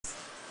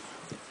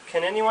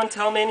Can anyone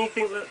tell me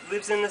anything that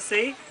lives in the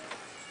sea?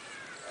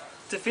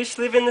 Do fish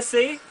live in the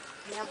sea?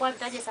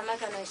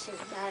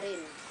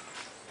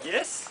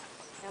 Yes?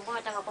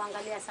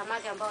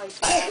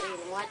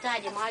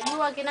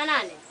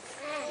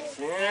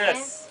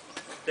 Yes.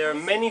 There are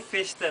many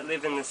fish that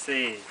live in the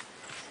sea.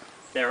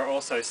 There are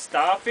also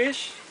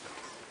starfish,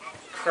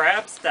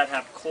 crabs that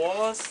have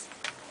claws,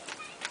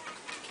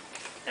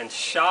 and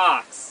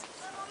sharks.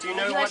 Do you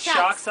know what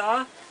sharks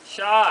are?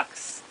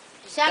 Sharks.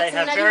 They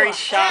have very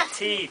sharp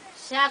teeth.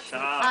 Sharks.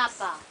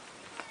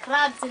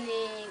 Crabs.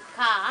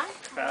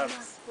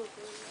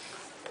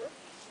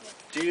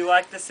 Do you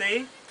like the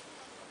sea?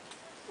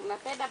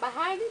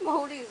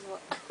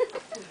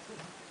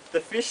 The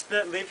fish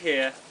that live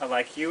here are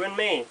like you and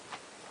me.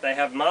 They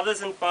have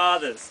mothers and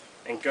fathers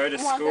and go to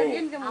school.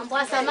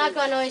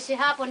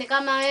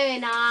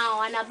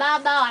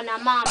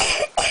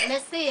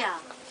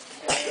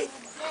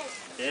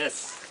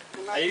 Yes.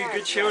 Are you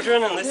good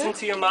children and listen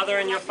to your mother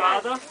and your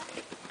father?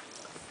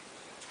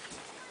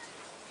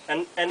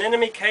 And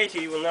Enemy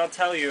Katie will now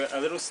tell you a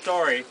little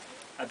story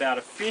about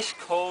a fish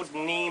called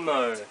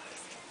Nemo.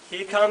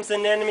 Here comes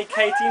Enemy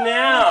Katie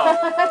now.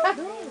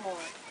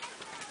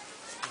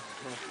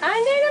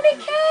 Enemy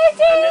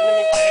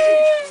Katie!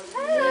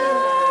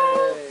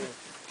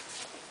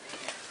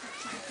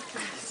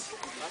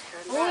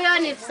 Huyo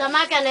ni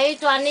samaki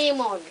anaitwa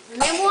Nemo.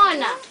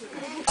 Mmemwona?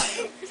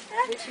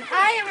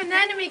 I am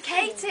Anemone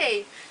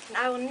Katie, and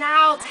I will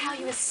now tell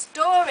you a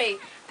story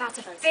about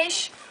a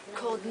fish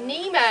called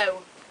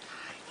Nemo.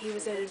 He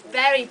was a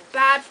very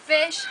bad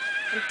fish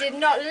and did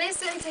not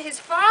listen to his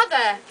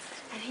father,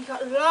 and he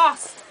got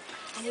lost,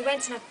 and he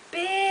went on a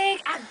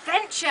big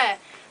adventure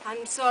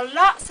and saw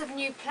lots of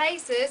new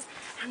places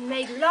and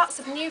made lots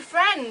of new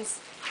friends.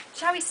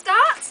 Shall we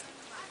start?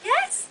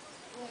 Yes?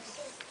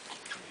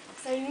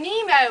 So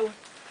Nemo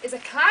is a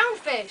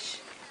clownfish.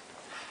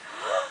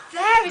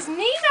 There is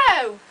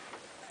Nemo!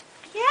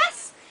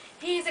 Yes,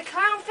 he is a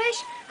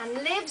clownfish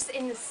and lives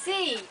in the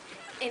sea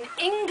in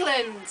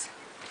England.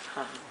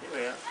 Here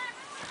we are.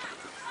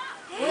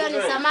 Huyo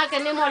ni samaki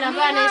Nemo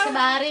ambaye anaishi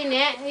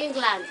baharini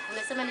England.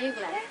 Unasema ni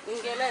England?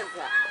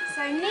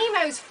 So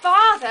Nemo's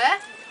father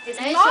is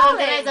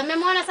Marlin.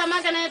 Mmemwona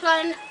samaki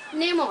anaitwa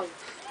Nemo?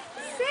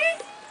 See?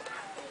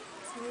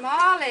 It's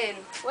Marlin.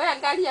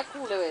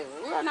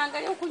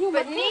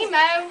 But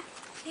Nemo,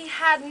 he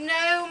had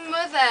no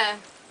mother.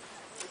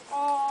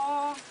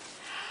 Oh,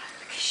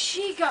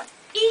 she got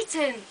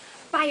eaten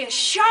by a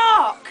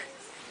shark.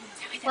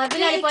 Kwa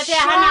vile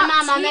alipotea hana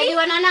mama,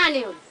 ameliwa na nani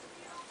huyo?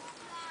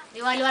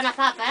 Liwaliwa na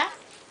papa, eh?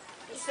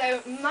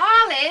 So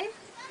Marlin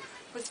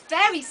was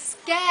very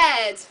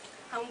scared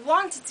and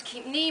wanted to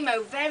keep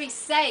Nemo very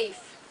safe.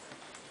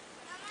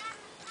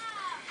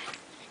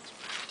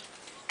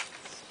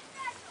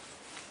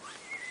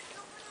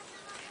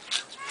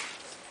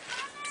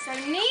 So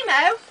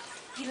Nemo,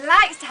 he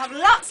likes to have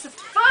lots of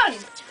fun.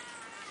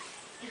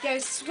 He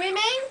goes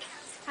swimming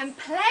and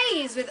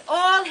plays with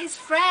all his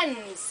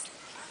friends.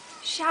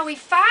 Shall we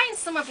find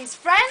some of his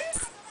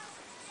friends?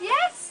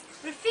 Yes,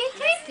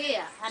 Rafiki?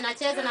 Sikia,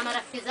 anacheza na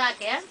marafiki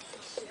zake, eh?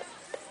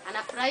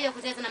 Anafurahia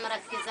kucheza na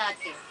marafiki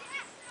zake.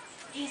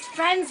 He's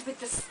friends with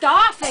the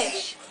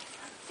starfish.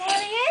 There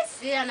he is.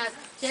 Sikia,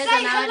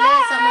 anacheza na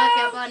wale samaki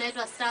ambao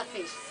wanaitwa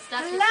starfish.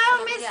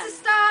 Hello, Mr.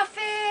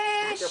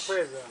 Starfish.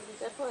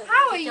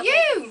 How are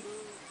you?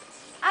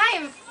 I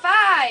am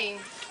fine.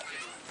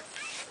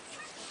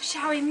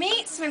 Shall we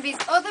meet some of his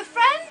other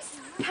friends?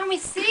 Can we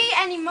see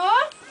any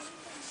more?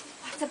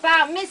 What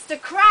about Mr.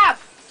 Crab?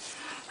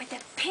 With the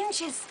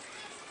pinches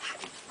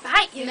that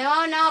bite you.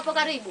 Umeona hapo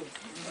karibu?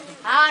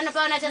 Hawa hapa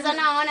wanacheza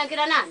nao, wana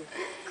kila nani?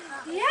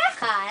 Yeah.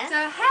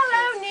 So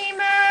hello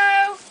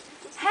Nemo.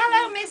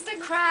 Hello Mr.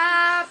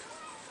 Crab.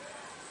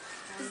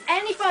 Does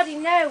anybody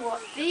know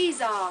what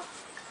these are?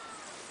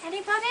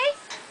 Anybody?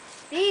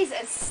 These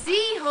are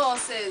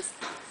seahorses.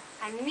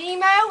 And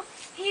Nemo,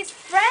 he's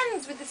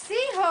friends with the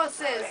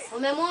seahorses.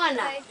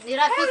 Umemwona? Ni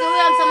rafiki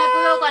huyo msamaki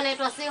huyo kwa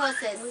anaitwa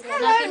seahorses.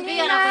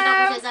 Anakimbia na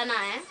kwenda kucheza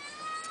naye.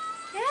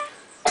 Yeah.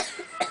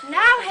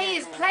 Now he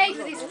has played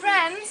with his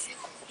friends,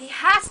 he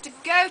has to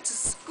go to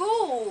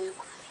school.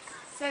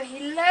 So he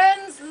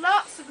learns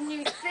lots of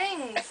new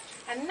things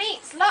and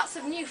meets lots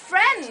of new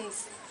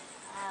friends.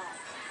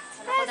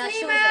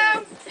 There's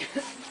Nemo.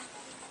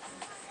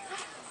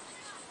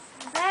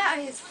 There are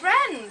his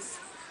friends.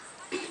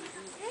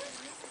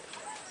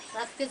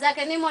 Rafiki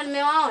zake Nemo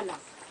nimewaona.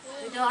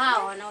 Ndio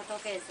hao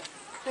wanaotokeza.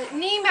 But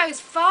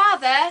Nemo's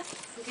father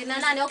is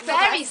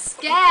very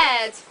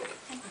scared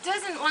and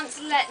doesn't want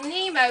to let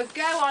Nemo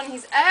go on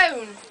his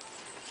own.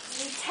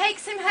 He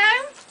takes him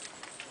home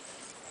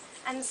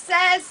and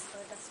says,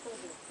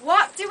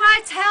 "What do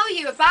I tell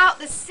you about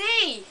the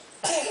sea?"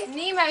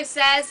 Nemo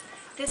says,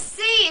 "The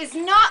sea is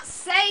not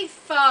safe,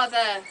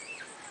 Father."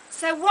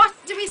 So what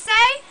do we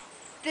say?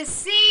 The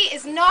sea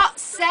is not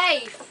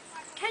safe.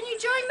 Can you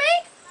join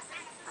me?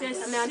 The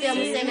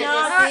sea is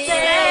not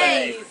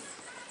safe.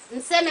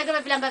 Mseme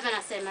kama vile ambavyo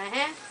anasema,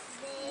 eh?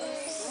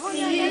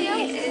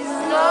 Sea is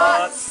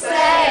not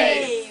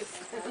safe.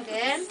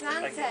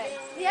 Okay. say?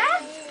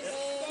 Yeah?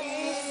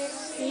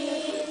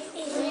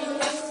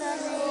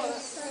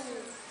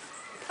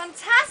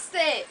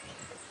 Fantastic!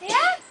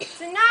 Yeah?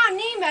 So now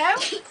Nemo,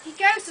 he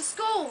goes to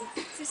school.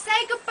 So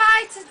say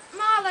goodbye to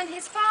Marlon,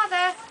 his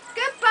father.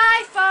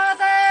 Goodbye,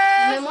 father!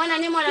 Umemwona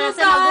Nemo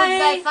anasema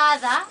goodbye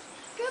father.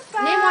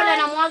 Goodbye. Nemo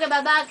anamwaga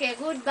babake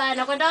goodbye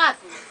na kwenda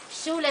wapi?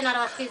 Shule na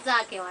rafiki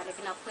zake wale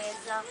kina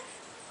Kweza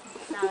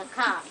na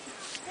Kaa.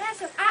 Yeah,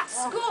 so at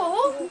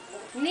school,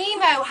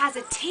 Nemo has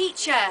a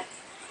teacher.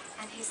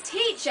 And his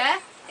teacher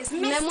is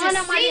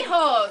Mr.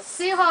 Seahorse.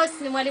 Seahorse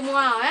ni mwalimu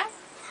wao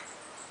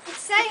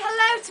Say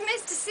hello to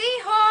Mr.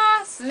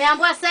 Seahorse.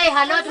 Mmeambiwa say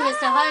hello to Mr.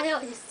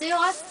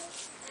 Seahorse.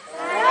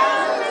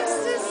 Hello,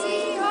 Mr.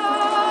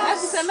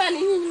 Seahorse.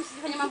 Samani nyinyi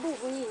msifanye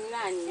mabubu nyinyi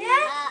nani?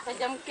 Yeah.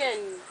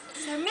 Tajamkeni.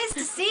 So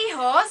Mr.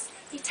 Seahorse,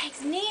 he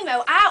takes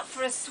Nemo out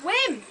for a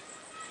swim.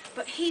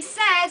 But he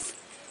says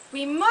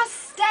we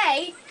must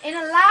stay in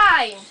a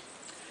line.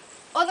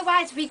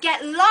 Otherwise we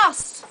get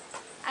lost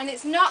and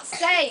it's not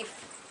safe.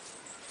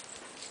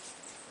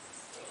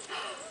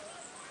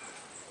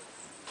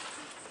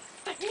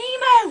 But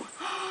Nemo,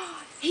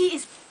 he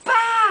is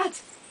bad.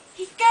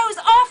 He goes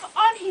off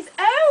on his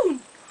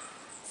own.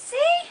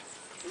 See?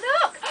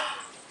 Look.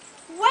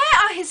 Where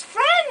are his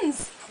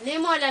friends?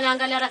 Nemo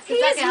anaangalia rafiki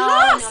He zake is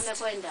hawaoni lost.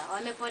 wamekwenda,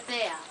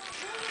 wamepotea.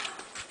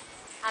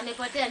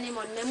 Amepotea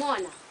Nemo,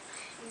 nimemwona.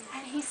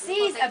 And he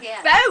sees a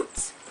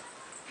boat.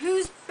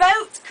 Whose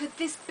boat could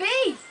this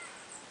be?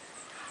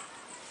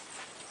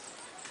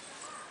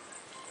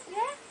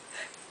 Yeah?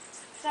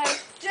 So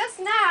just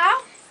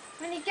now,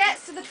 when he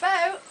gets to the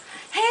boat,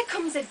 here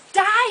comes a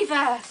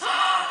diver.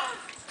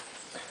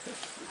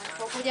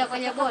 Kuja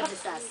kwenye boti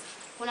sasa.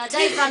 Kuna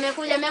diver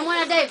amekuja,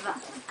 mmemwona diver?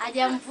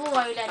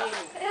 Hajamvua yule Nemo.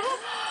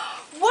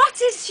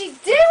 What is she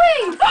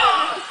doing?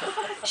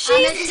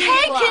 She's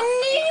taken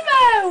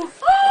Nemo.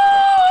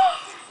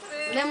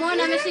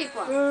 Mmemwona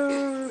ameshikwa?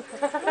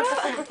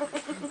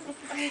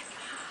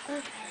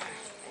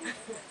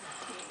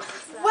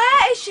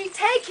 Where is she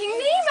taking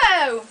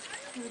Nemo?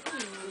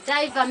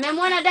 Diver,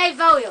 mmemwona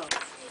diver huyo?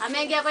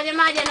 Ameingia kwenye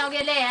maji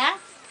anaogelea.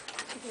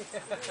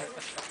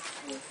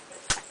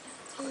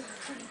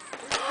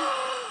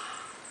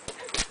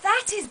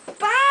 That is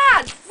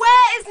bad.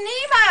 Where is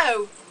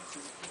Nemo?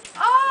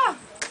 Oh,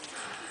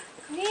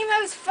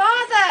 Nemo's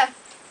father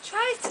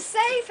tries to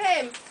save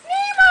him.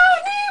 Nemo,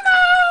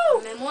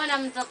 Nemo! Mmemwona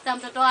mtafuta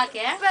mtoto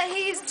wake But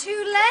he's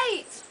too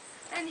late.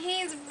 And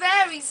he's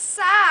very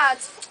sad.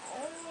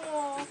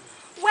 Oh.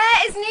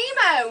 Where is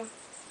Nemo?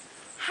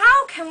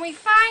 How can we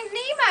find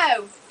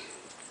Nemo?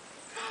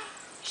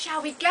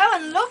 Shall we go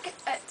and look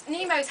at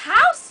Nemo's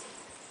house?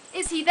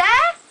 Is he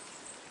there?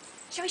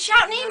 Shall we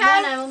shout Nemo?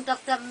 Mmemwona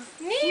mtafuta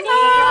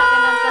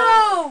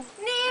Nemo!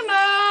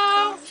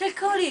 Nemo!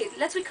 Record it.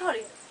 Let's record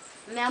it.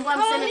 Mmeambiwa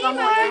mseme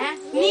pamoja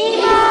Nemo!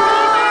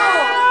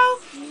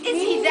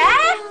 Is he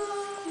there?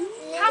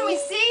 Can we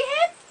see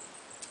him?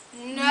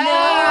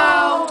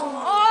 No.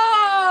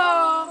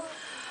 Oh.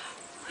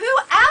 Who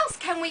else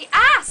can we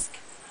ask?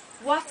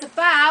 What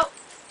about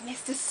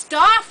Mr.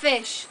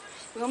 Starfish?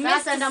 Will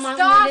Sasa Mr.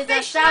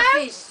 ndamuuliza Starfish know?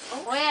 Starfish.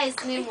 Where is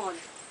Nemo?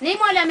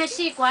 Nemo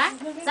ameshikwa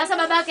Sasa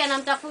babake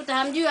anamtafuta,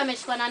 hamjui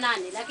ameshikwa na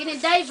nani. Lakini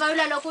diver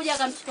yule alokuja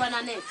akamchukua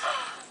na net.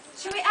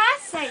 Shall we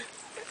ask? Say,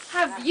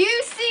 have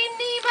you seen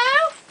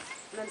Nemo?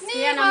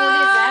 Msikia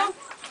namuuliza.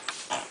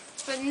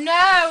 But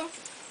no,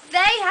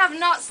 they have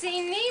not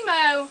seen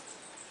Nemo.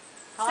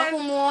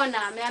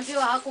 Hawakumuona,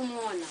 ameambiwa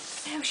hakumuona.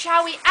 So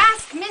shall we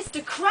ask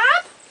Mr.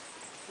 Crab?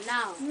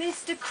 Now,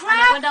 Mr. Crab?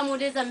 anakwenda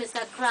muuliza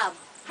Mr. Crab.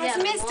 Has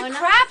Mr.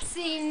 Crab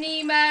seen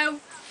Nemo?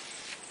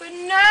 But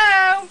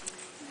no,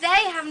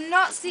 they have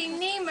not seen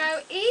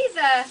Nemo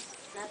either.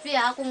 Na pia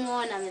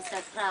hakumuona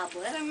Mr. Crab.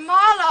 So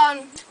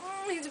Marlon,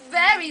 he's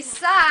very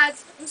sad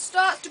and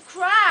starts to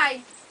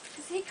cry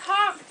because he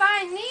can't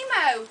find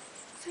Nemo.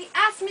 So he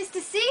asks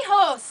Mr.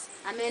 Seahorse.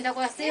 Ameenda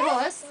kwa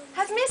Seahorse.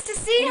 Has Mr.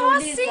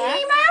 Seahorse seen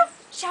Nemo?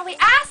 Shall we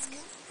ask?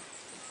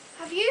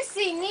 Have you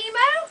seen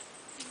Nemo?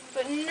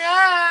 But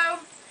no,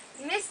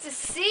 Mr.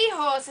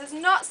 Seahorse has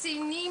not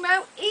seen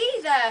Nemo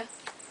either.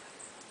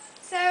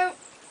 So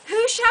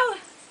who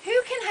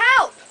can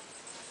help?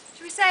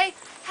 Should we say,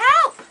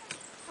 help?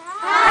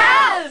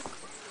 Help!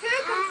 Who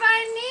can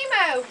find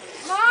Nemo?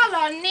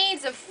 Marlon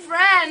needs a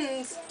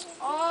friend.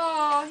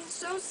 Oh, he's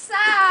so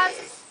sad.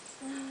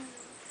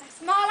 Has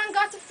Marlon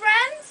got a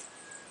friend?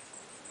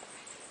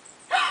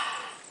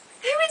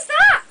 Who is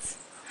that?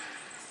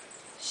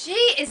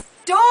 She is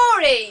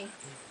Dory.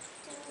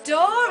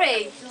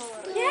 Dory?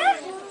 Yeah?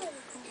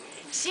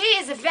 She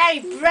is a very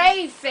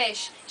brave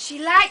fish. She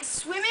likes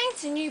swimming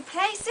to new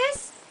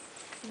places.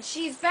 And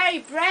she's very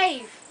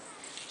brave.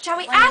 Shall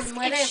we ask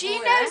if she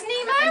knows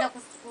Nemo?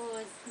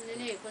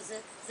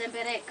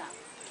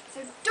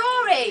 So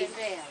Dory,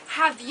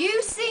 have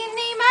you seen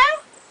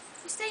Nemo?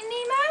 You say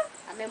Nemo?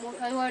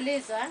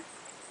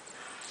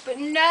 But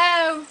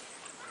no,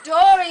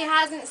 Dory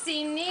hasn't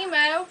seen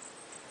Nemo.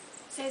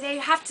 So they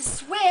have to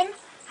swim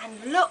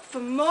and look for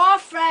more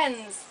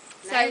friends.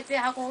 So let's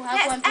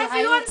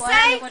everyone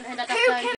say, who can